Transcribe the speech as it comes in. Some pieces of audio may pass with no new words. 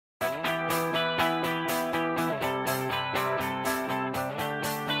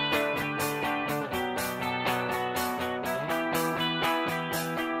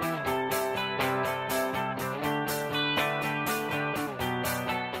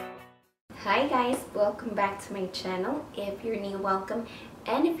Hi guys, welcome back to my channel. If you're new, welcome,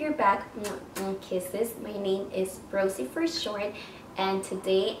 and if you're back, kisses. My name is Rosie for short, and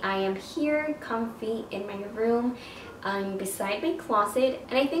today I am here comfy in my room. I'm beside my closet,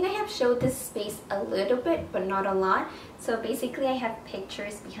 and I think I have showed this space a little bit but not a lot. So basically I have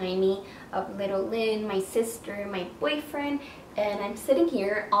pictures behind me of little Lynn, my sister, my boyfriend, and I'm sitting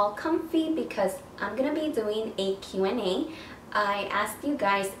here all comfy because I'm gonna be doing a Q&A. I asked you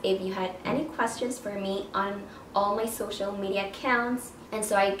guys if you had any questions for me on all my social media accounts, and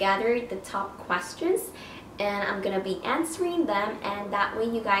so I gathered the top questions and I'm gonna be answering them, and that way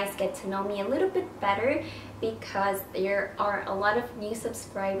you guys get to know me a little bit better because there are a lot of new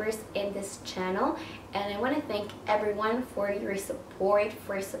subscribers in this channel, and I want to thank everyone for your support,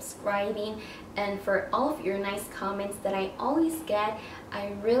 for subscribing, and for all of your nice comments that I always get.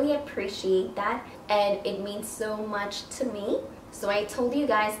 I really appreciate that, and it means so much to me. So I told you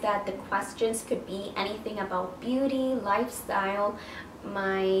guys that the questions could be anything about beauty, lifestyle,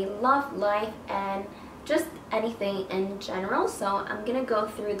 my love life, and just anything in general. So I'm gonna go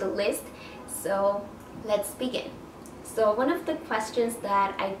through the list, so let's begin. So one of the questions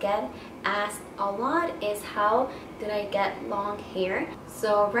that I get asked a lot is, how did I get long hair?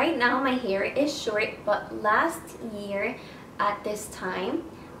 So right now my hair is short, but last year at this time,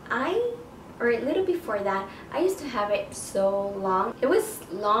 or a little before that, I used to have it so long. It was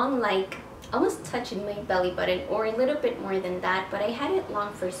long, like almost touching my belly button, or a little bit more than that, but I had it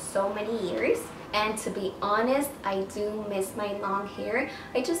long for so many years. And to be honest, I do miss my long hair.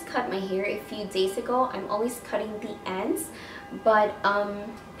 I just cut my hair a few days ago. I'm always cutting the ends, but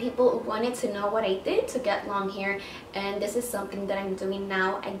people wanted to know what I did to get long hair, and this is something that I'm doing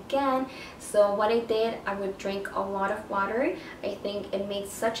now again. So what I did, I would drink a lot of water. I think it makes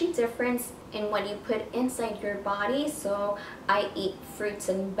such a difference in what you put inside your body. So I eat fruits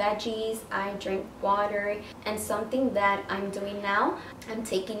and veggies, I drink water, and something that I'm doing now, I'm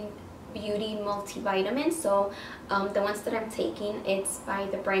taking beauty multivitamins. So the ones that I'm taking, it's by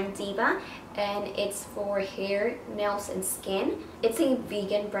the brand Diva, and it's for hair, nails, and skin. It's a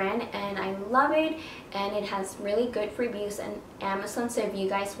vegan brand and I love it, and it has really good reviews on Amazon. So if you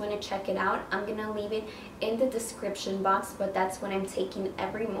guys want to check it out, I'm gonna leave it in the description box, but that's what I'm taking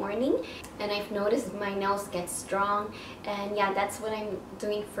every morning, and I've noticed my nails get strong, and yeah, that's what I'm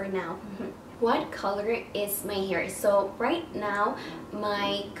doing for now. What color is my hair? So right now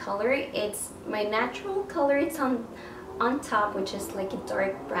my color, it's my natural color, it's on top, which is like a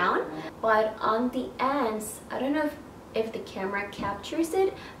dark brown, but on the ends, I don't know if the camera captures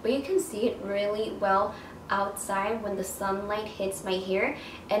it, but you can see it really well outside when the sunlight hits my hair,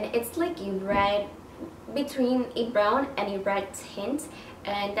 and it's like a red, between a brown and a red tint,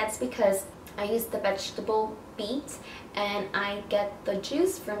 and that's because I use the vegetable beet, and I get the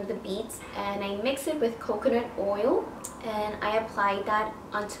juice from the beets and I mix it with coconut oil and I apply that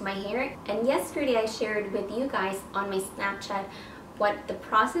onto my hair. And yesterday I shared with you guys on my Snapchat what the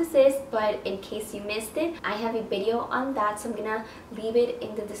process is, but in case you missed it, I have a video on that, so I'm gonna leave it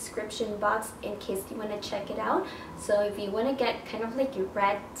in the description box in case you want to check it out. So if you want to get kind of like a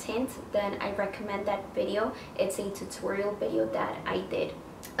red tint, then I recommend that video. It's a tutorial video that I did.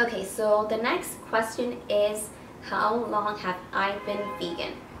 Okay, so the next question is, how long have I been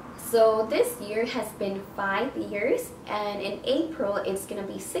vegan? So this year has been 5 years, and in April it's gonna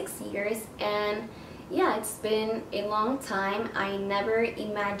be 6 years, and yeah, it's been a long time. I never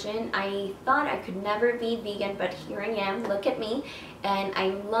imagined, I thought I could never be vegan, but here I am, look at me, and I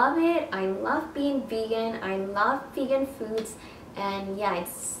love it. I love being vegan, I love vegan foods, and yeah,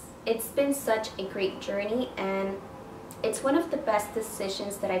 it's been such a great journey, and it's one of the best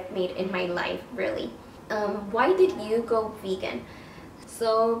decisions that I've made in my life, really. Why did you go vegan?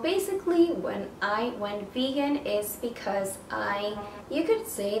 So basically when I went vegan is because you could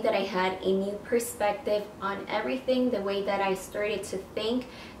say that I had a new perspective on everything, the way that I started to think,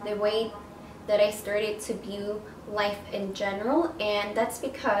 the way that I started to view life in general, and that's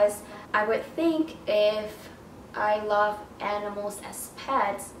because I would think, if I love animals as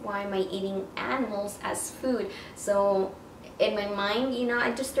pets, why am I eating animals as food? So in my mind, you know,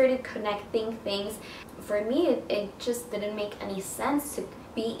 I just started connecting things. For me, it just didn't make any sense to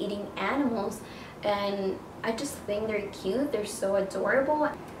be eating animals, and I just think they're cute, they're so adorable,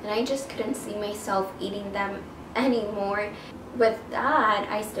 and I just couldn't see myself eating them anymore. With that,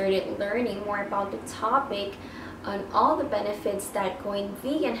 I started learning more about the topic on all the benefits that going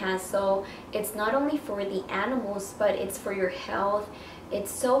vegan has. So it's not only for the animals, but it's for your health.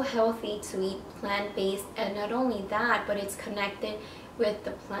 It's so healthy to eat plant-based, and not only that, but it's connected with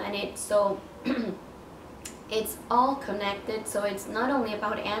the planet. So it's all connected. So it's not only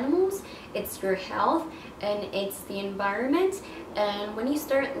about animals, it's your health and it's the environment. And when you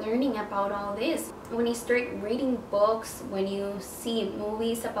start learning about all this, when you start reading books, when you see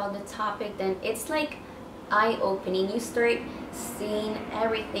movies about the topic, then it's like eye-opening. You start seeing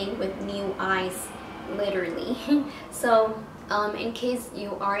everything with new eyes, literally. So in case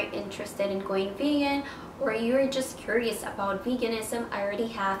you are interested in going vegan, or you're just curious about veganism, I already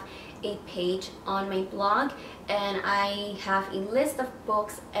have a page on my blog, and I have a list of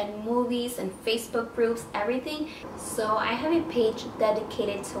books and movies and Facebook groups, everything. So I have a page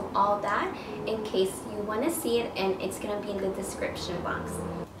dedicated to all that in case you want to see it, and it's gonna be in the description box.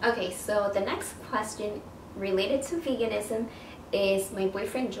 Okay, so the next question related to veganism is my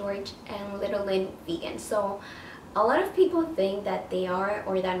boyfriend George and little Lynn vegan. So a lot of people think that they are,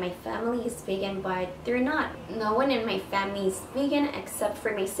 or that my family is vegan, but they're not. No one in my family is vegan except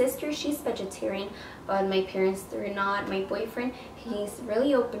for my sister. She's vegetarian, but my parents, they're not. My boyfriend, he's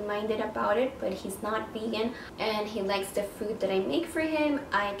really open-minded about it, but he's not vegan, and he likes the food that I make for him.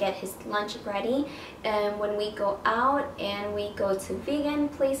 I get his lunch ready, and when we go out and we go to vegan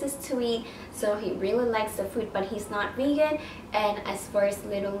places to eat, so he really likes the food, but he's not vegan. And as far as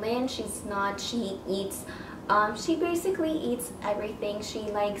little Lynn, she's not. She eats she basically eats everything. She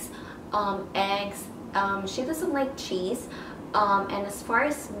likes eggs. She doesn't like cheese. And as far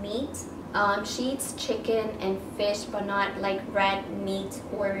as meat, she eats chicken and fish, but not like red meat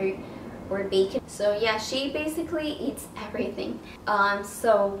or bacon. So yeah, she basically eats everything.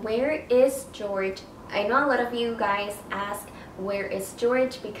 So where is George? I know a lot of you guys ask where is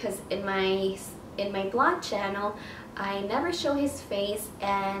George, because in my blog channel I never show his face,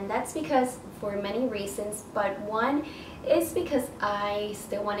 and that's because for many reasons, but one is because I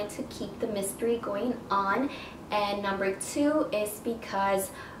still wanted to keep the mystery going on, and number two is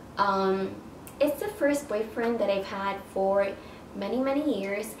because it's the first boyfriend that I've had for many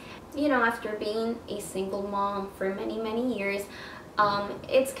years. You know, after being a single mom for many years,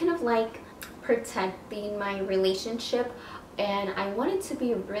 it's kind of like protecting my relationship, and I wanted to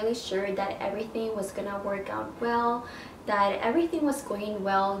be really sure that everything was gonna work out well, that everything was going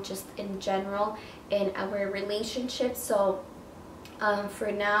well just in general in our relationship. So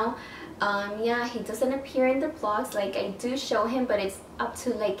for now, yeah, he doesn't appear in the vlogs. Like, I do show him, but it's up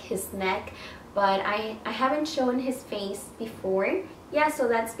to like his neck, but I haven't shown his face before. Yeah, so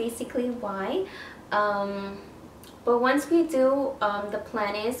that's basically why. But once we do, the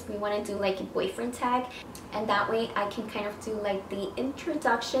plan is we want to do like a boyfriend tag, and that way I can kind of do like the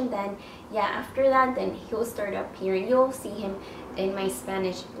introduction. Then yeah, after that, then he'll start appearing. You'll see him in my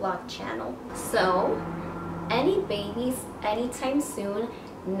Spanish vlog channel. So any babies anytime soon?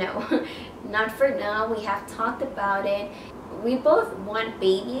 No, not for now. We have talked about it. We both want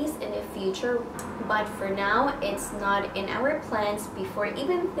babies in the future, but for now it's not in our plans. Before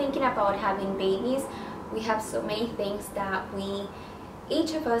even thinking about having babies, we have so many things that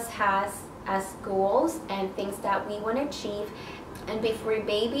each of us has as goals and things that we want to achieve. And before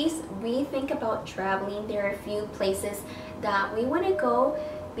babies, we think about traveling. There are a few places that we want to go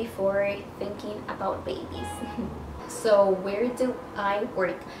before thinking about babies. So where do I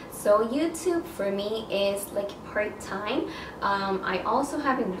work? So YouTube for me is like part-time. I also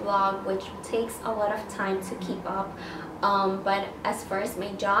have a blog which takes a lot of time to keep up. But as far as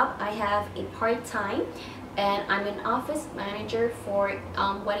my job, I have a part-time, and I'm an office manager for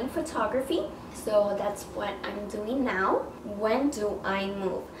wedding photography. So that's what I'm doing now. When do I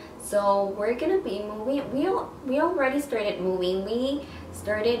move? So we're gonna be moving. We already started moving. We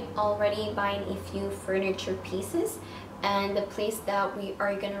started already buying a few furniture pieces, and the place that we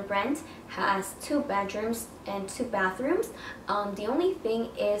are gonna rent has 2 bedrooms and 2 bathrooms. The only thing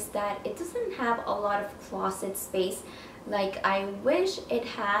is that it doesn't have a lot of closet space like I wish it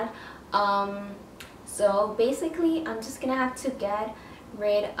had. So basically I'm just gonna have to get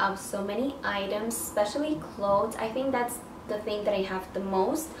rid of so many items, especially clothes. I think that's the thing that I have the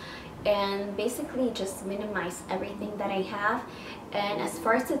most, and basically just minimize everything that I have. And as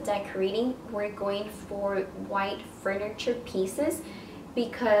far as the decorating, we're going for white furniture pieces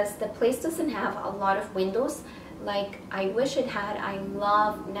because the place doesn't have a lot of windows like I wish it had. I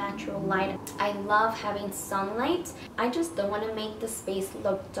love natural light. I love having sunlight. I just don't want to make the space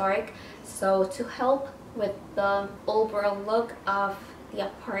look dark. So to help with the overall look of the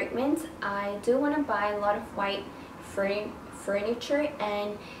apartment, I do want to buy a lot of white furniture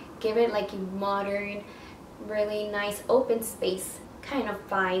and give it like a modern, really nice open space kind of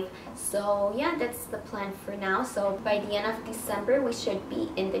vibe. So yeah, that's the plan for now. So by the end of December we should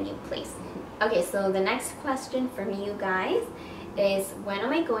be in the new place. Okay, so the next question from you guys is when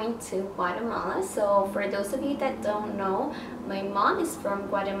am I going to Guatemala. So for those of you that don't know, my mom is from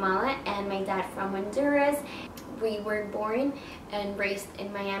Guatemala and my dad from Honduras. We were born and raised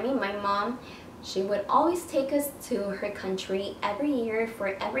in Miami. My mom, she would always take us to her country every year for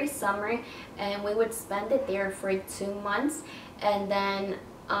every summer, and we would spend it there for 2 months. And then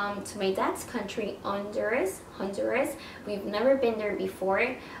to my dad's country, Honduras. We've never been there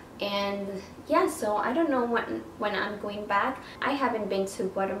before. And yeah, so I don't know when I'm going back. I haven't been to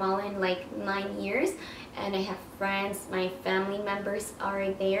Guatemala in like 9 years, and I have friends, my family members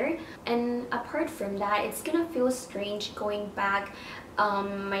are there. And apart from that, it's gonna feel strange going back.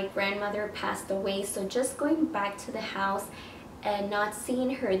 My grandmother passed away, so just going back to the house and not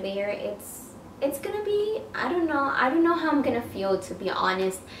seeing her there, it's gonna be, I don't know how I'm gonna feel, to be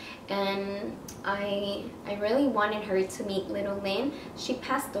honest. And I really wanted her to meet little Lynn. She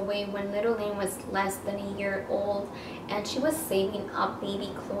passed away when little Lynn was less than a year old, and she was saving up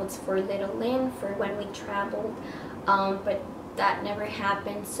baby clothes for little Lynn for when we traveled, but that never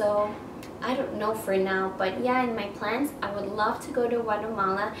happened. So I don't know for now, but yeah, in my plans, I would love to go to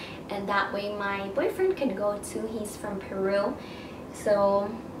Guatemala, and that way my boyfriend can go too. He's from Peru. So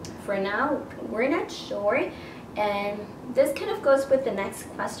for now, we're not sure. And this kind of goes with the next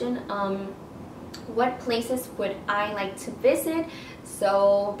question. What places would I like to visit?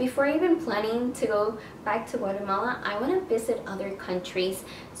 So before even planning to go back to Guatemala, I want to visit other countries.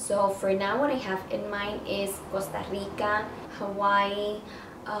 So for now, what I have in mind is Costa Rica, Hawaii,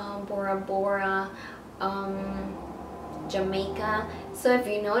 Bora Bora, Jamaica. So if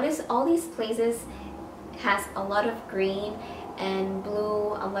you notice, all these places has a lot of green and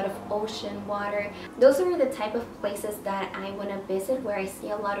blue, a lot of ocean water. Those are the type of places that I want to visit, where I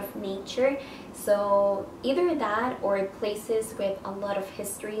see a lot of nature. So either that, or places with a lot of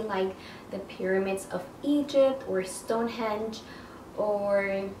history, like the pyramids of Egypt or Stonehenge,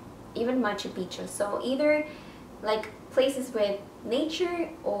 or even Machu Picchu. So either like places with nature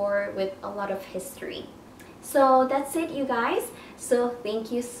or with a lot of history. So that's it, you guys. So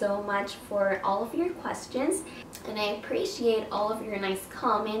thank you so much for all of your questions, and I appreciate all of your nice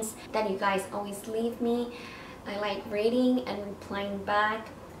comments that you guys always leave me. I like reading and replying back.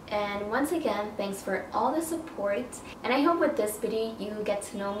 And once again, thanks for all the support, and I hope with this video you get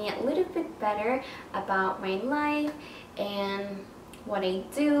to know me a little bit better about my life and what I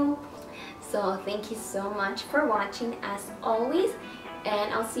do. So thank you so much for watching as always,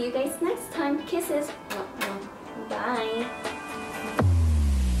 and I'll see you guys next time. Kisses. Bye.